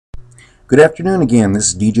Good afternoon again.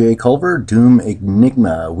 This is DJ Culver, Doom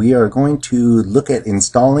Enigma. We are going to look at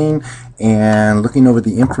installing and looking over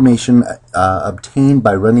the information obtained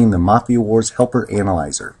by running the MWHelper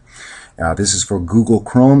Analyzer. This is for Google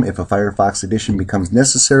Chrome. If a Firefox edition becomes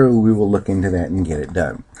necessary, we will look into that and get it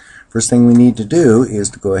done. First thing we need to do is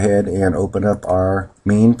to go ahead and open up our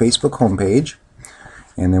main Facebook homepage,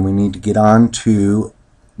 and then we need to get on to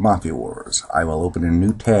Mafia Wars. I will open a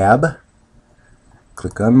new tab.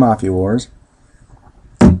 Click on Mafia Wars.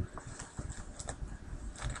 Okay,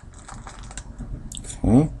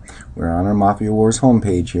 we're on our Mafia Wars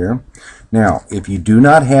homepage here. Now, if you do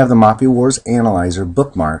not have the Mafia Wars Analyzer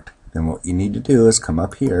bookmarked, then what you need to do is come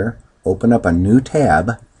up here, open up a new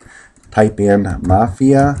tab, type in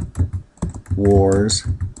Mafia Wars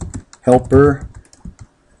Helper,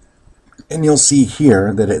 and you'll see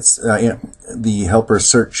here that it's the helper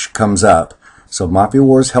search comes up. So Mafia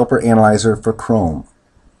Wars Helper Analyzer for Chrome.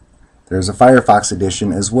 There's a Firefox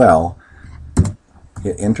edition as well.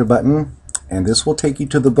 Hit enter button, and this will take you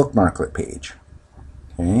to the bookmarklet page.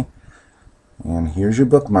 Okay, and here's your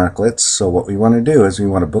bookmarklets. So what we want to do is we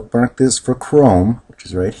want to bookmark this for Chrome, which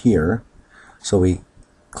is right here. So we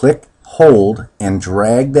click, hold, and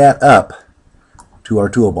drag that up to our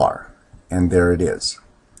toolbar, and there it is.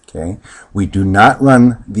 Okay, we do not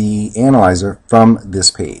run the analyzer from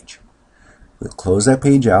this page. We'll close that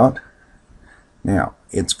page out. Now,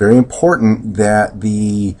 it's very important that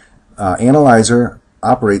the analyzer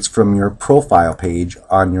operates from your profile page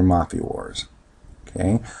on your Mafia Wars.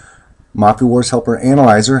 Okay, Mafia Wars Helper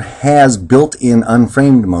Analyzer has built-in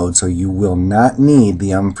unframed mode, so you will not need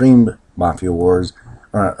the unframed Mafia Wars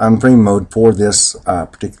or unframed mode for this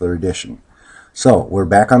particular edition. So we're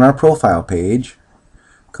back on our profile page.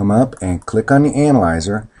 Come up and click on the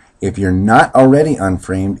analyzer. If you're not already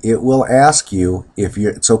unframed, it will ask you if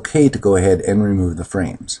it's okay to go ahead and remove the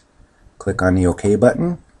frames. Click on the OK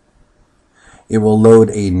button. It will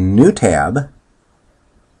load a new tab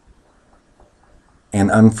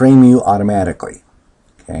and unframe you automatically.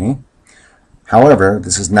 Okay. However,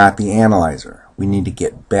 this is not the analyzer. We need to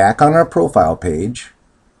get back on our profile page.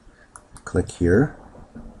 Click here.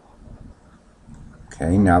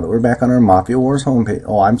 Okay, now that we're back on our Mafia Wars homepage,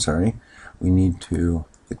 I'm sorry, we need to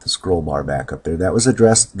get the scroll bar back up there. That was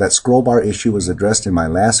addressed. That scroll bar issue was addressed in my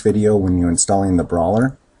last video when you're installing the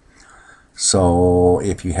brawler. So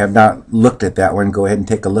if you have not looked at that one, go ahead and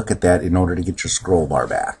take a look at that in order to get your scroll bar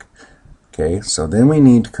back. Okay, so then we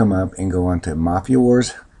need to come up and go on to Mafia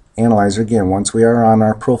Wars Analyzer again once we are on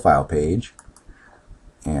our profile page,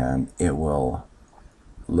 and it will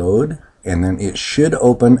load, and then it should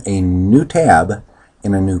open a new tab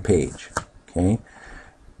in a new page. Okay.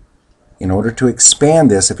 In order to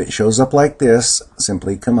expand this, if it shows up like this,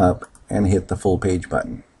 simply come up and hit the full page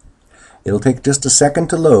button. It'll take just a second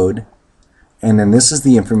to load, and then this is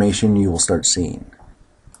the information you will start seeing.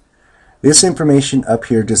 This information up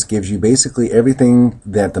here just gives you basically everything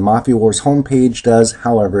that the Mafia Wars homepage does.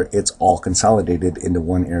 However, it's all consolidated into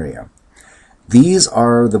one area. These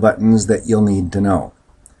are the buttons that you'll need to know.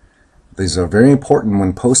 These are very important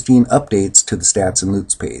when posting updates to the stats and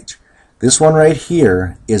loots page. This one right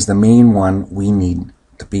here is the main one we need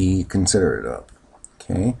to be considerate of.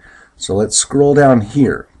 Okay, so let's scroll down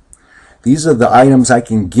here. These are the items I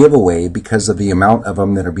can give away because of the amount of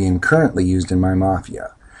them that are being currently used in my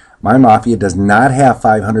Mafia. My Mafia does not have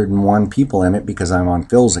 501 people in it because I'm on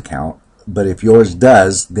Phil's account, but if yours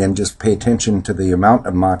does, then just pay attention to the amount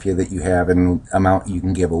of Mafia that you have and the amount you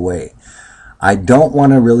can give away. I don't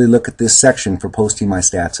want to really look at this section for posting my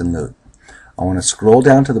stats and loot. I want to scroll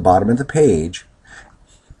down to the bottom of the page.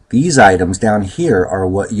 These items down here are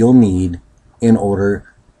what you'll need in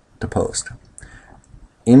order to post.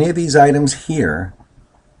 Any of these items here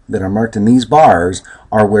that are marked in these bars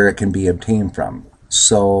are where it can be obtained from.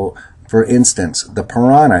 So, for instance, the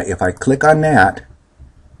piranha, if I click on that,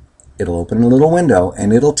 it'll open a little window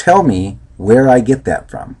and it'll tell me where I get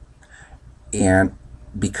that from. And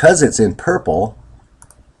because it's in purple,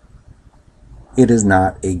 it is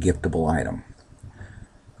not a giftable item.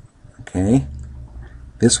 Okay,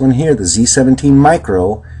 this one here, the Z17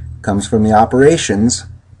 Micro, comes from the operations.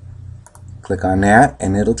 Click on that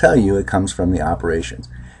and it'll tell you it comes from the operations.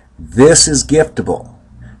 This is giftable.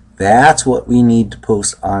 That's what we need to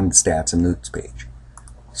post on the stats and loots page.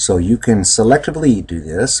 So you can selectively do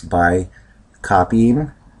this by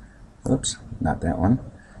copying, oops, not that one,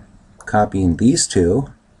 copying these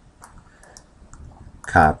two,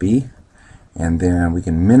 copy, and then we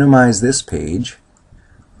can minimize this page,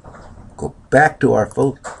 go back to our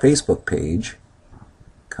Facebook page,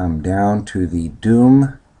 come down to the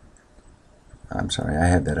Doom, I'm sorry, I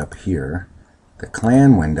had that up here, the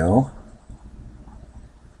clan window,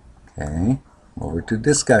 Okay, over to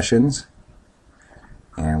discussions,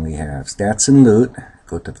 and we have stats and loot.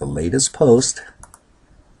 Go to the latest post.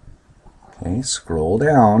 Okay, scroll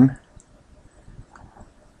down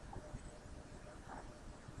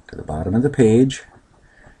to the bottom of the page.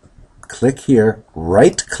 Click here,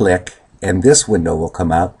 right click, and this window will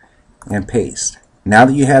come up, and paste. Now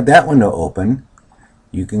that you have that window open,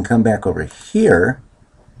 you can come back over here.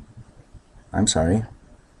 I'm sorry,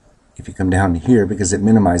 if you come down here, because it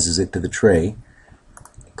minimizes it to the tray,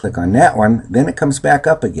 click on that one, then it comes back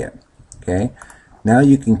up again. Okay, now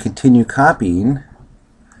you can continue copying,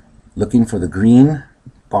 looking for the green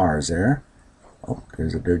bars there. Oh,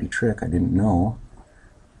 there's a dirty trick I didn't know.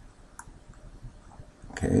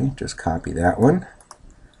 Okay, just copy that one.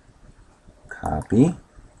 Copy.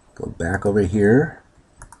 Go back over here.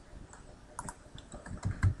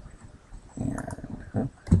 And,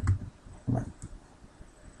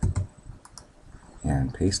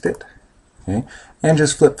 and paste it. Okay, and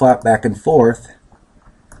just flip-flop back and forth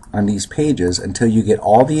on these pages until you get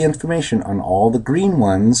all the information on all the green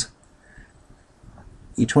ones.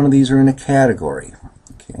 Each one of these are in a category.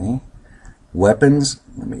 Okay, weapons.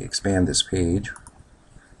 Let me expand this page.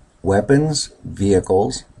 Weapons,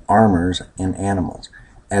 vehicles, armors, and animals.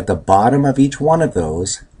 At the bottom of each one of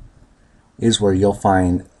those is where you'll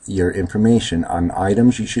find your information on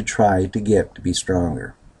items you should try to get to be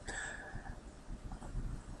stronger.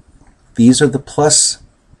 These are the plus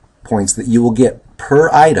points that you will get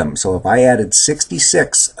per item. So if I added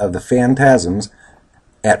 66 of the phantasms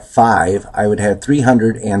at 5, I would have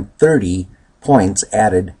 330 points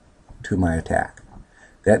added to my attack.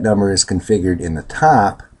 That number is configured in the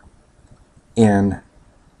top in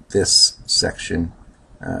this section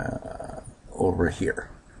over here.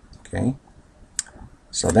 Okay,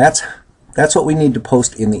 so that's what we need to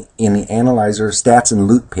post in the analyzer stats and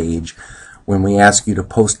loot page when we ask you to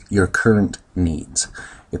post your current needs.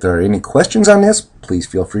 If there are any questions on this, please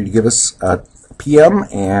feel free to give us a PM,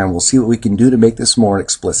 and we'll see what we can do to make this more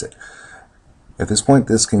explicit. At this point,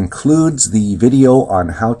 this concludes the video on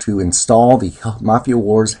how to install the Mafia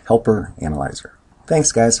Wars Helper Analyzer.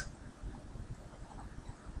 Thanks, guys.